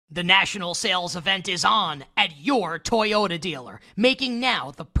The national sales event is on at your Toyota dealer, making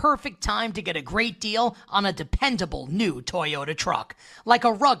now the perfect time to get a great deal on a dependable new Toyota truck. Like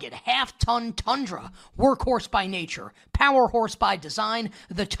a rugged half-ton Tundra, workhorse by nature, power horse by design,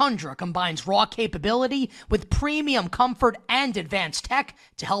 the Tundra combines raw capability with premium comfort and advanced tech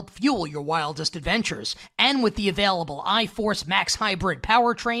to help fuel your wildest adventures. And with the available iForce Max Hybrid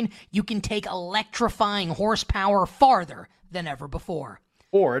powertrain, you can take electrifying horsepower farther than ever before.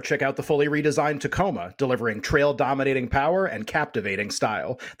 Or check out the fully redesigned Tacoma, delivering trail-dominating power and captivating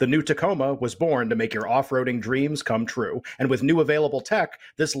style. The new Tacoma was born to make your off-roading dreams come true. And with new available tech,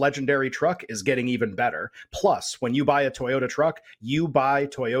 this legendary truck is getting even better. Plus, when you buy a Toyota truck, you buy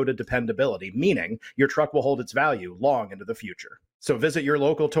Toyota dependability, meaning your truck will hold its value long into the future. So visit your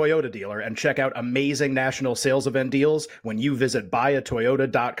local Toyota dealer and check out amazing national sales event deals when you visit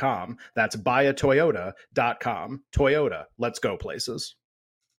buyatoyota.com. That's buyatoyota.com. Toyota, let's go places.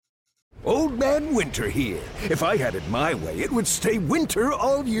 Old Man Winter here. If I had it my way, it would stay winter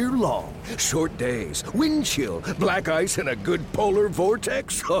all year long. Short days, wind chill, black ice, and a good polar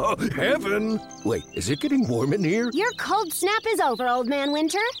vortex. Oh, heaven! Wait, is it getting warm in here? Your cold snap is over, Old Man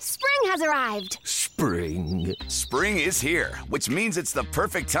Winter. Spring has arrived. Spring. Spring is here, which means it's the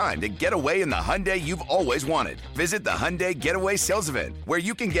perfect time to get away in the Hyundai you've always wanted. Visit the Hyundai Getaway Sales Event, where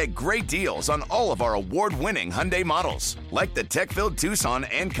you can get great deals on all of our award-winning Hyundai models, like the tech-filled Tucson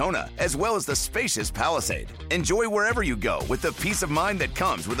and Kona, as well as the spacious Palisade. Enjoy wherever you go with the peace of mind that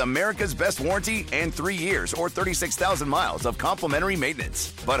comes with America's best warranty and 3 years or 36,000 miles of complimentary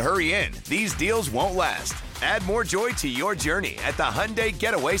maintenance. But hurry in, these deals won't last. Add more joy to your journey at the Hyundai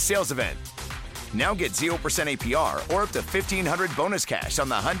Getaway Sales Event. Now get 0% APR or up to $1,500 bonus cash on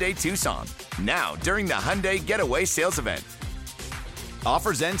the Hyundai Tucson. Now, during the Hyundai Getaway Sales Event.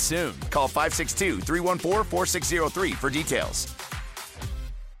 Offers end soon. Call 562-314-4603 for details.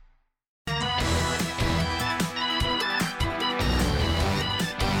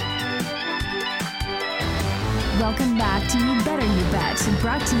 Welcome back to You Better You Bet,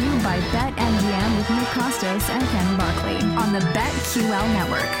 brought to you by BetMGM with Nick Costos and Ken Barkley on the BetQL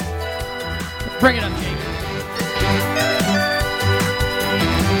network. Bring it up, Jake.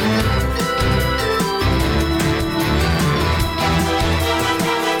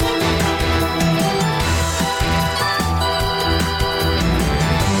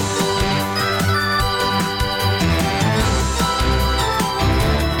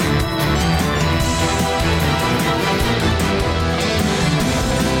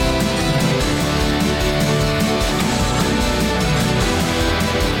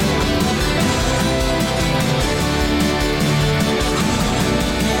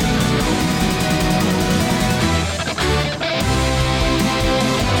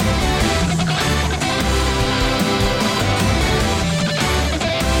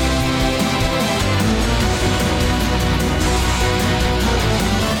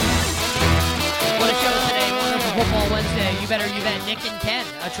 Nick and Ken,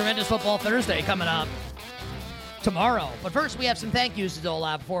 a tremendous football Thursday coming up tomorrow. But first, we have some thank yous to dole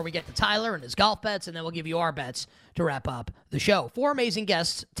out before we get to Tyler and his golf bets, and then we'll give you our bets to wrap up the show. 4 amazing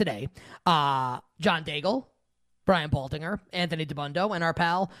guests today. John Daigle, Brian Baldinger, Anthony DeBundo, and our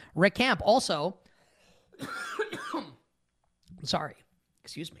pal Rick Camp. Also, sorry,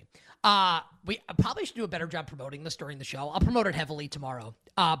 excuse me. We probably should do a better job promoting this during the show. I'll promote it heavily tomorrow.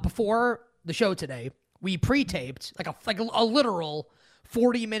 Before the show today, we pre-taped like a literal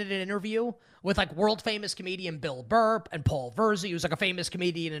 40-minute interview with like world-famous comedian Bill Burr and Paul Verzi, who's like a famous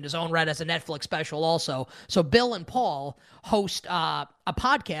comedian in his own right, as a Netflix special also. So Bill and Paul host a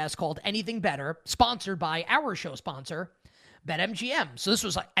podcast called Anything Better, sponsored by our show sponsor, BetMGM. So this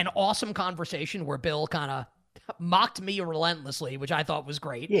was like an awesome conversation where Bill kind of mocked me relentlessly, which I thought was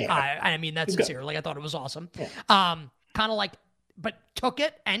great. Yeah. I mean that sincerely. Like, I thought it was awesome. Yeah. Kind of like, but took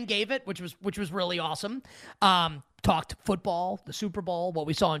it and gave it, which was really awesome. Talked football, the Super Bowl, what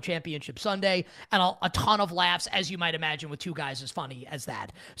we saw on Championship Sunday, and a ton of laughs, as you might imagine, with two guys as funny as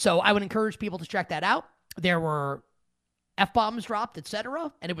that. So I would encourage people to check that out. There were F-bombs dropped,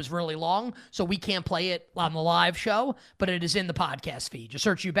 etc., and it was really long, so we can't play it on the live show, but it is in the podcast feed. Just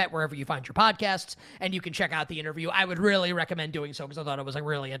search You Bet wherever you find your podcasts, and you can check out the interview. I would really recommend doing so because I thought it was like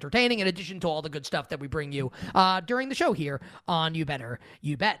really entertaining, in addition to all the good stuff that we bring you during the show here on You Better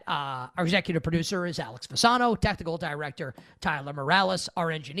You Bet. Our executive producer is Alex Fasano, technical director Tyler Morales, our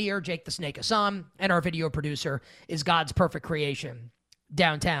engineer Jake the Snake Hassan, and our video producer is God's Perfect Creation,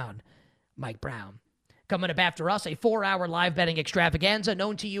 downtown Mike Brown. Coming up after us, a 4-hour live betting extravaganza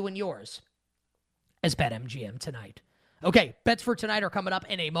known to you and yours as BetMGM Tonight. Okay, bets for tonight are coming up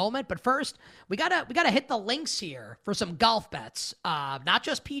in a moment, but first we gotta hit the links here for some golf bets. Not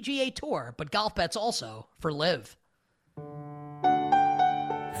just PGA Tour, but golf bets also for Live.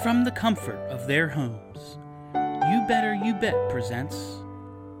 From the comfort of their homes, You Better You Bet presents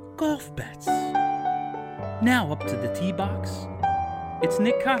Golf Bets. Now up to the tee box, it's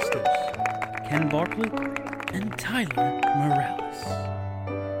Nick Costos, Ken Barkley, and Tyler Morales.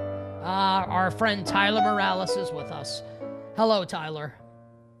 Our friend Tyler Morales is with us. Hello, Tyler.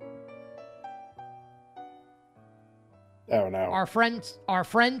 Oh, no. Our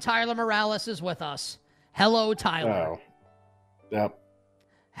friend Tyler Morales is with us. Hello, Tyler. Oh. Yep.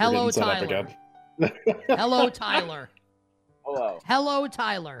 Hello, We're getting set Tyler. up again. Hello, Tyler. Hello. Hello,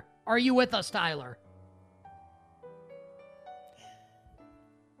 Tyler. Are you with us, Tyler?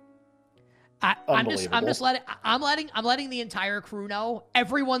 I'm letting the entire crew know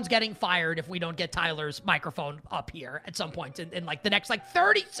everyone's getting fired if we don't get Tyler's microphone up here at some point in like the next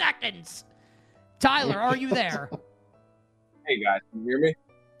 30 seconds. Tyler, are you there? Hey guys, can you hear me?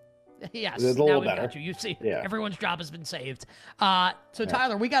 Yes. It's a now little we've better. got you. You see, Yeah. everyone's job has been saved. So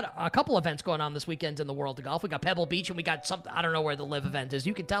Tyler, we got a couple events going on this weekend in the world of golf. We got Pebble Beach and we got something. I don't know where the Live event is.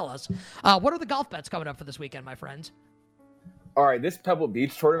 You can tell us. What are the golf bets coming up for this weekend, my friends? All right, this Pebble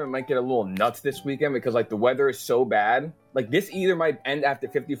Beach tournament might get a little nuts this weekend because the weather is so bad. This either might end after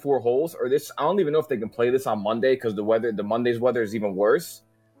 54 holes or this. I don't even know if they can play this on Monday because the Monday's weather is even worse.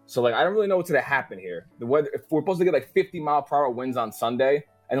 So I don't really know what's gonna happen here. The weather, if we're supposed to get 50-mile-per-hour winds on Sunday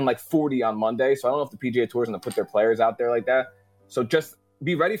and then 40 on Monday. So I don't know if the PGA Tour is gonna put their players out there like that. So just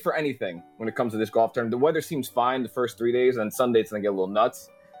be ready for anything when it comes to this golf tournament. The weather seems fine the first 3 days, and then Sunday it's gonna get a little nuts.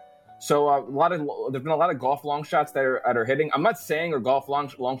 So there's been a lot of golf long shots that are hitting. I'm not saying a golf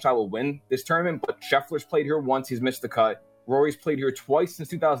long shot will win this tournament, but Scheffler's played here once. He's missed the cut. Rory's played here twice since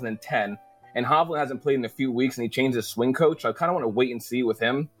 2010. And Hovland hasn't played in a few weeks, and he changed his swing coach. So I kind of want to wait and see with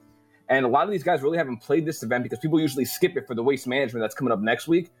him. And a lot of these guys really haven't played this event because people usually skip it for the Waste Management that's coming up next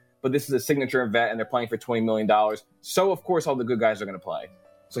week. But this is a signature event, and they're playing for $20 million. So, of course, all the good guys are going to play.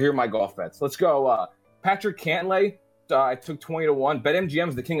 So here are my golf bets. Let's go. Patrick Cantlay. I took 20-1. BetMGM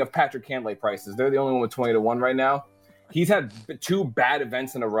is the king of Patrick Cantlay prices. They're the only one with 20-1 right now. He's had 2 bad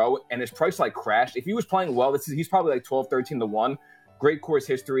events in a row, and his price crashed. If he was playing well, he's probably 12, 13-1. Great course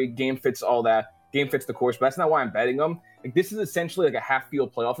history, game fits all that. Game fits the course, but that's not why I'm betting him. This is essentially a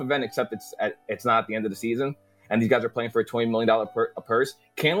half-field playoff event, except it's not at the end of the season, and these guys are playing for a $20 million purse.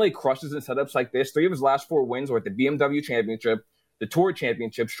 Cantlay crushes in setups like this. 3 of his last 4 wins were at the BMW Championship, the Tour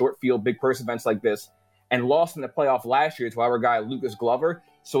Championship, short field, big purse events like this, and lost in the playoff last year to our guy, Lucas Glover.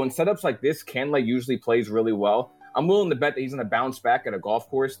 So in setups like this, Cantlay usually plays really well. I'm willing to bet that he's going to bounce back at a golf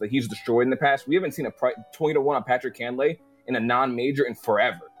course that he's destroyed in the past. We haven't seen a 20-1 on Patrick Cantlay in a non-major in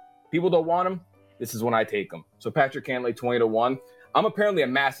forever. People don't want him. This is when I take him. So Patrick Cantlay, 20-1. I'm apparently a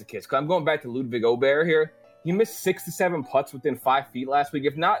masochist because I'm going back to Ludwig Aubert here. He missed 6 to 7 putts within 5 feet last week.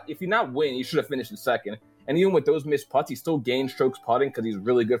 If you not win, you should have finished in second. And even with those missed putts, he still gained strokes putting because he's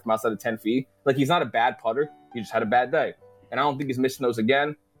really good from outside of 10 feet. He's not a bad putter. He just had a bad day. And I don't think he's missing those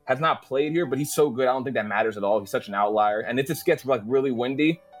again. Has not played here, but he's so good. I don't think that matters at all. He's such an outlier. And if this gets really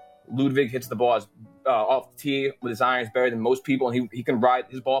windy, Ludwig hits the ball off the tee with his irons better than most people. And he can ride,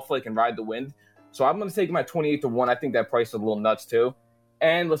 his ball flight can ride the wind. So I'm going to take him at 28-1. I think that price is a little nuts too.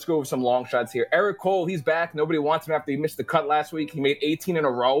 And let's go over some long shots here. Eric Cole, he's back. Nobody wants him after he missed the cut last week. He made 18 in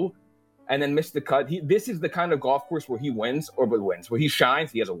a row and then missed the cut. This is the kind of golf course where he wins, where he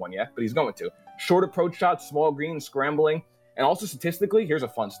shines. He hasn't won yet, but he's going to. Short approach shots, small green, scrambling. And also statistically, here's a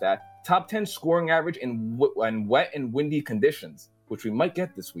fun stat. Top 10 scoring average in wet and windy conditions, which we might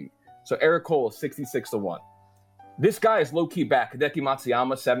get this week. So Eric Cole is 66-1. This guy is low-key back. Hideki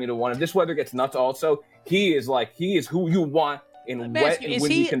Matsuyama, 70-1. If this weather gets nuts also, he is who you want in wet and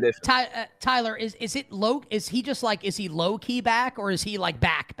windy conditions. Tyler, is he low-key back or is he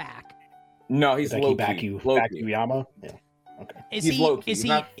back? No, he's low-key. Bakuyama? Yeah. Okay. He's low-key. He's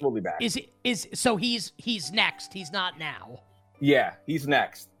not fully back. So he's next. He's not now. Yeah, he's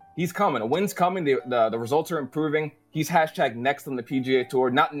next. He's coming. A win's coming. The results are improving. He's #next on the PGA Tour.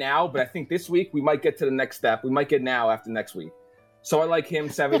 Not now, but I think this week we might get to the next step. We might get now after next week. So I like him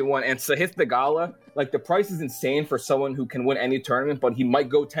 70-1. And Sahith Theegala, the price is insane for someone who can win any tournament, but he might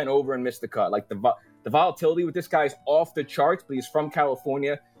go 10 over and miss the cut. The volatility with this guy is off the charts, but he's from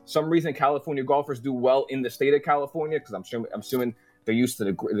California. Some reason California golfers do well in the state of California because I'm assuming they're used to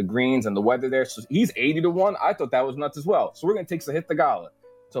the greens and the weather there. So he's 80-1. I thought that was nuts as well. So we're going to take Sahith Theegala.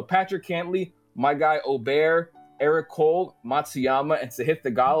 So Patrick Cantlay, my guy Aubert, Eric Cole, Matsuyama, and Sahith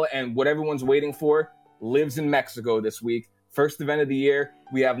Theegala, and what everyone's waiting for lives in Mexico this week. First event of the year.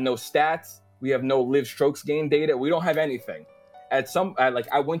 We have no stats. We have no live strokes gained data. We don't have anything.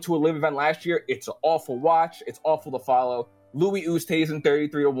 I went to a live event last year. It's an awful watch. It's awful to follow. Louis Oosthuizen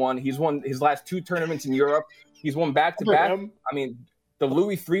 33-1. He's won his last 2 tournaments in Europe. He's won back-to-back. I mean, the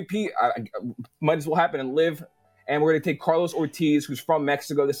Louis 3-peat might as well happen in live. And we're going to take Carlos Ortiz, who's from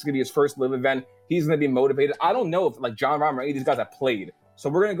Mexico. This is going to be his first live event. He's going to be motivated. I don't know if John Rahm or any of these guys have played. So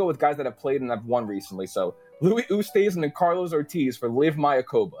we're going to go with guys that have played and have won recently. So Louis Oosthuizen and Carlos Ortiz for Live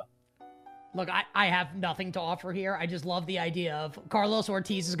Mayakoba. Look, I have nothing to offer here. I just love the idea of Carlos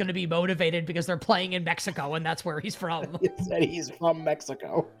Ortiz is going to be motivated because they're playing in Mexico, and that's where he's from. He's from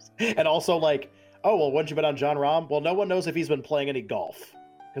Mexico. And also, oh, well, wouldn't you bet on John Rahm? Well, no one knows if he's been playing any golf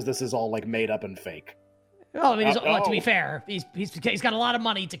because this is all, made up and fake. Well, I mean, to be fair, he's got a lot of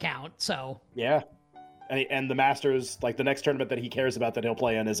money to count, so. Yeah. And the Masters, the next tournament that he cares about that he'll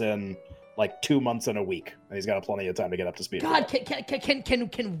play in is in 2 months and a week, and he's got plenty of time to get up to speed. God,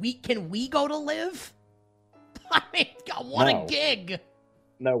 can we go to live? I mean, God, what a gig!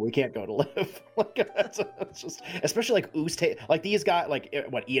 No, we can't go to live. It's just, especially Oost, these guys,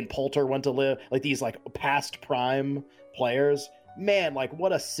 Ian Poulter went to live, these past prime players. Man,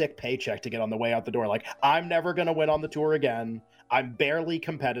 what a sick paycheck to get on the way out the door. I'm never gonna win on the tour again. I'm barely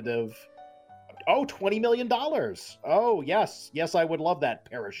competitive. Oh, $20 million. Oh, yes, I would love that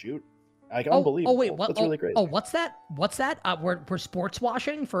parachute. Unbelievable. Oh, wait, what? That's really great. Oh, what's that? We're sports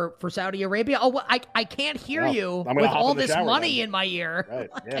washing for Saudi Arabia. Oh, well, I can't hear you with all this money in my ear. Right,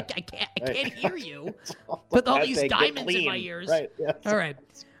 yeah. I can't hear you with all these diamonds in my ears. Right. Yes.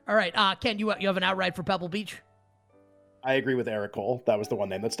 All right. Ken, you have an outright for Pebble Beach? I agree with Eric Cole. That was the one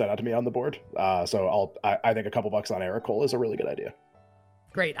name that stood out to me on the board. So I think a couple bucks on Eric Cole is a really good idea.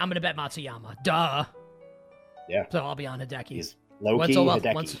 Great. I'm going to bet Matsuyama. Duh. Yeah. So I'll be on Hideki. He's low-key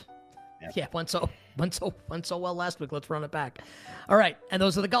Hideki. Yeah, went so well last week. Let's run it back. All right, and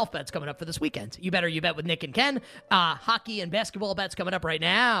those are the golf bets coming up for this weekend. You bet with Nick and Ken. Hockey and basketball bets coming up right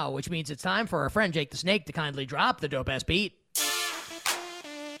now, which means it's time for our friend Jake the Snake to kindly drop the dope-ass beat.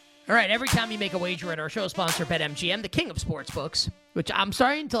 All right, every time you make a wager at our show sponsor, BetMGM, the king of sportsbooks, which I'm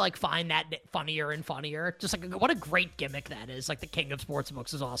starting to find that funnier and funnier. Just what a great gimmick that is. The king of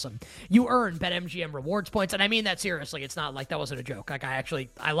sportsbooks is awesome. You earn BetMGM rewards points, and I mean that seriously. It's not that wasn't a joke.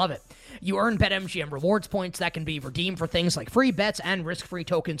 I love it. You earn BetMGM rewards points that can be redeemed for things like free bets and risk-free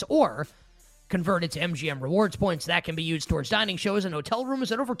tokens, or converted to MGM rewards points that can be used towards dining shows and hotel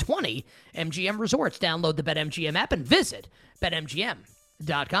rooms at over 20 MGM resorts. Download the BetMGM app and visit BetMGM.com.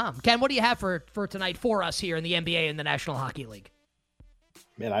 Ken, what do you have for tonight for us here in the NBA and the National Hockey League?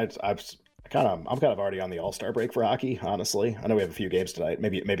 Man, I'm kind of already on the All-Star break for hockey, honestly. I know we have a few games tonight.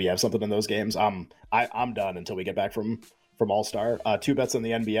 Maybe you have something in those games. I'm done until we get back from All-Star. 2 bets in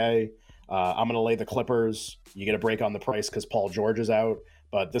the NBA. I'm going to lay the Clippers. You get a break on the price because Paul George is out.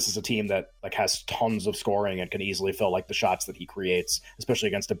 But this is a team that has tons of scoring and can easily fill the shots that he creates, especially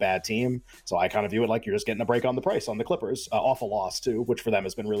against a bad team. So I kind of view it you're just getting a break on the price on the Clippers, off a loss too, which for them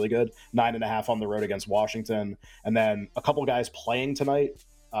has been really good. 9.5 on the road against Washington, and then a couple guys playing tonight.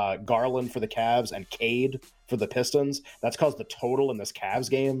 Garland for the Cavs and Cade for the Pistons. That's caused the total in this Cavs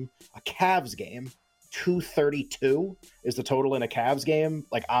game. A Cavs game, 232 is the total in a Cavs game.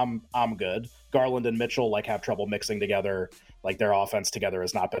 I'm good. Garland and Mitchell have trouble mixing together. Their offense together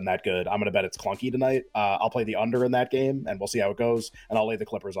has not been that good. I'm going to bet it's clunky tonight. I'll play the under in that game, and we'll see how it goes. And I'll lay the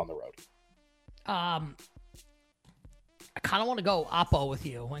Clippers on the road. I kind of want to go oppo with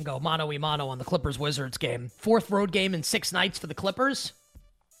you and go mano-a-mano on the Clippers-Wizards game. 4th road game in 6 nights for the Clippers.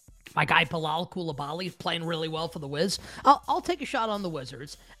 My guy Bilal Coulibaly is playing really well for the Wiz. I'll take a shot on the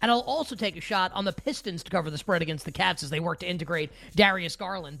Wizards, and I'll also take a shot on the Pistons to cover the spread against the Cavs as they work to integrate Darius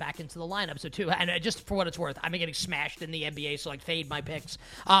Garland back into the lineup. So, too, and just for what it's worth, I'm getting smashed in the NBA, so fade my picks.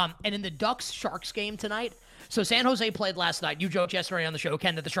 And in the Ducks-Sharks game tonight, so San Jose played last night. You joked yesterday on the show,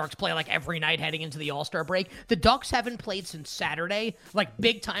 Ken, that the Sharks play every night heading into the All-Star break. The Ducks haven't played since Saturday,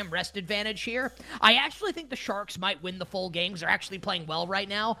 big-time rest advantage here. I actually think the Sharks might win the full game because they're actually playing well right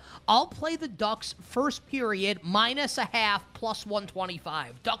now. I'll play the Ducks first period -0.5 plus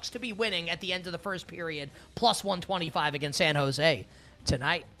 125. Ducks to be winning at the end of the first period plus 125 against San Jose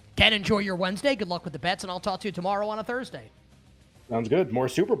tonight. Ken, enjoy your Wednesday. Good luck with the bets, and I'll talk to you tomorrow on a Thursday. Sounds good. More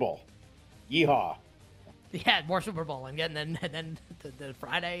Super Bowl. Yeehaw. Yeah, more Super Bowl, and then the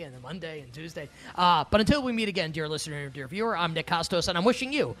Friday and the Monday and Tuesday. But until we meet again, dear listener, dear viewer, I'm Nick Costos, and I'm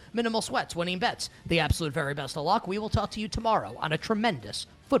wishing you minimal sweats, winning bets, the absolute very best of luck. We will talk to you tomorrow on a tremendous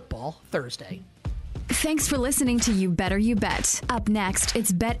Football Thursday. Thanks for listening to You Better You Bet. Up next,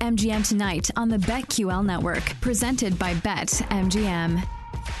 it's BetMGM Tonight on the BetQL Network, presented by BetMGM.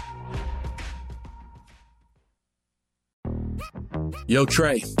 Yo,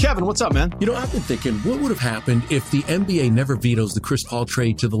 Trey. Kevin, what's up, man? You know, I've been thinking, what would have happened if the NBA never vetoes the Chris Paul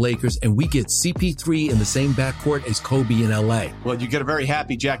trade to the Lakers and we get CP3 in the same backcourt as Kobe in LA? Well, you get a very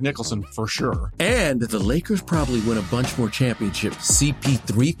happy Jack Nicholson for sure. And the Lakers probably win a bunch more championships.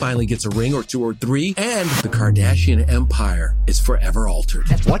 CP3 finally gets a ring or 2 or 3, and the Kardashian empire is forever altered.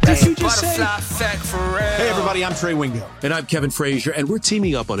 What did you just say? Hey, everybody, I'm Trey Wingo. And I'm Kevin Frazier, and we're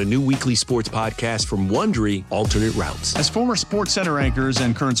teaming up on a new weekly sports podcast from Wondery, Alternate Routes. As former Sports Center anchors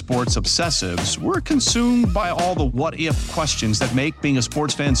and current sports obsessives, we're consumed by all the what-if questions that make being a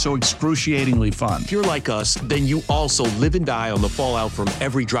sports fan so excruciatingly fun. If you're like us, then you also live and die on the fallout from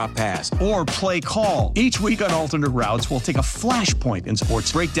every drop pass. Or play call. Each week on Alternate Routes, we'll take a flashpoint in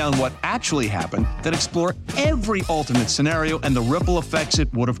sports, break down what actually happened, then explore every alternate scenario and the ripple effects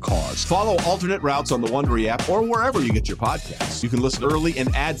it would have caused. Follow Alternate Routes on the Wondery app or wherever you get your podcasts. You can listen early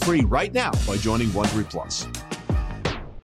and ad-free right now by joining Wondery Plus.